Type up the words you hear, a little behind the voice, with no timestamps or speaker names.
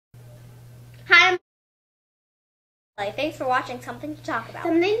Thanks for watching Something to Talk About.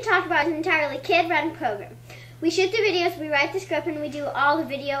 Something to Talk About is an entirely kid-run program. We shoot the videos, we write the script, and we do all the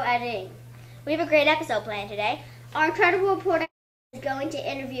video editing. We have a great episode planned today. Our incredible reporter is going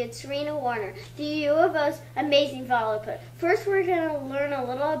to interview Serena Warner, the UofO's amazing volleyball player. First, we're going to learn a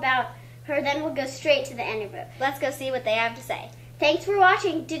little about her, then we'll go straight to the interview. Let's go see what they have to say. Thanks for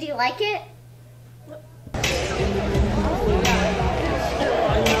watching. Did you like it?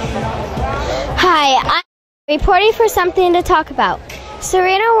 Hi, I'm reporting for Something to Talk About.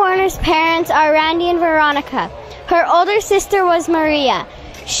 Serena Warner's parents are Randy and Veronica. Her older sister was Maria.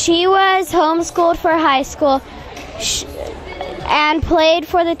 She was homeschooled for high school and played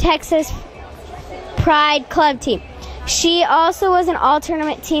for the Texas Pride Club team. She also was an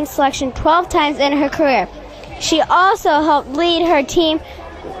all-tournament team selection 12 times in her career. She also helped lead her team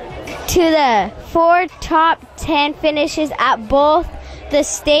to the 4 top 10 finishes at both the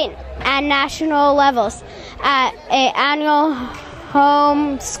state and national levels at annual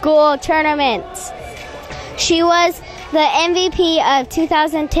home school tournaments. She was the MVP of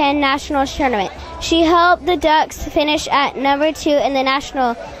 2010 National Tournament. She helped the Ducks finish at number 2 in the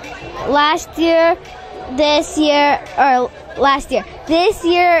national This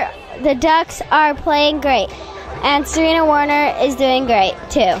year, the Ducks are playing great, and Serena Warner is doing great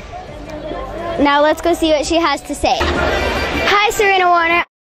too. Now let's go see what she has to say. Hi, Serena Warner.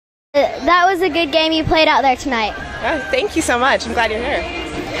 That was a good game you played out there tonight. Oh, thank you so much. I'm glad you're here.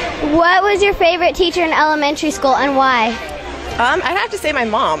 What was your favorite teacher in elementary school and why? I'd have to say my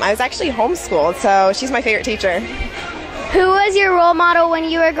mom. I was actually homeschooled, so she's my favorite teacher. Who was your role model when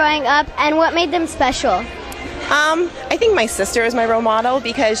you were growing up, and what made them special? I think my sister is my role model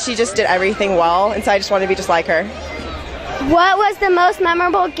because she just did everything well, and so I just wanted to be just like her. What was the most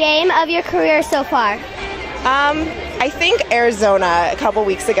memorable game of your career so far? I think Arizona a couple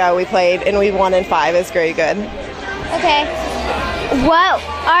weeks ago we played, and we won in 5. It was very good. Okay. What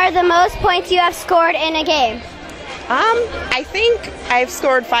are the most points you have scored in a game? I think I've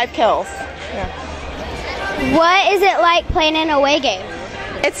scored 5 kills. Yeah. What is it like playing an away game?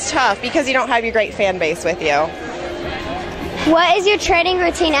 It's tough because you don't have your great fan base with you. What is your training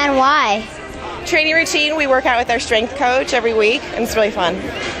routine and why? Training routine, we work out with our strength coach every week, and it's really fun.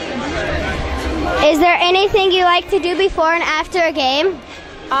 Is there anything you like to do before and after a game?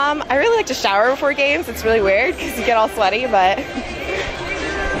 I really like to shower before games. It's really weird because you get all sweaty, but...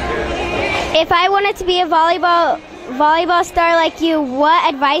 If I wanted to be a volleyball star like you,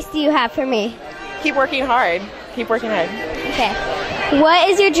 what advice do you have for me? Keep working hard. Keep working hard. Okay. What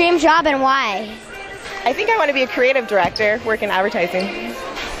is your dream job and why? I think I want to be a creative director, work in advertising.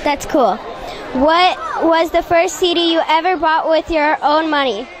 That's cool. What was the first CD you ever bought with your own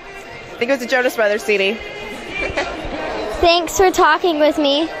money? I think it was a Jonas Brothers CD. Thanks for talking with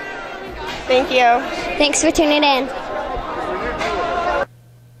me. Thank you. Thanks for tuning in.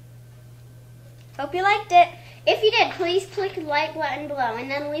 Hope you liked it. If you did, please click the like button below and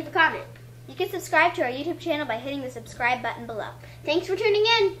then leave a comment. You can subscribe to our YouTube channel by hitting the subscribe button below. Thanks for tuning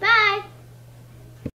in. Bye.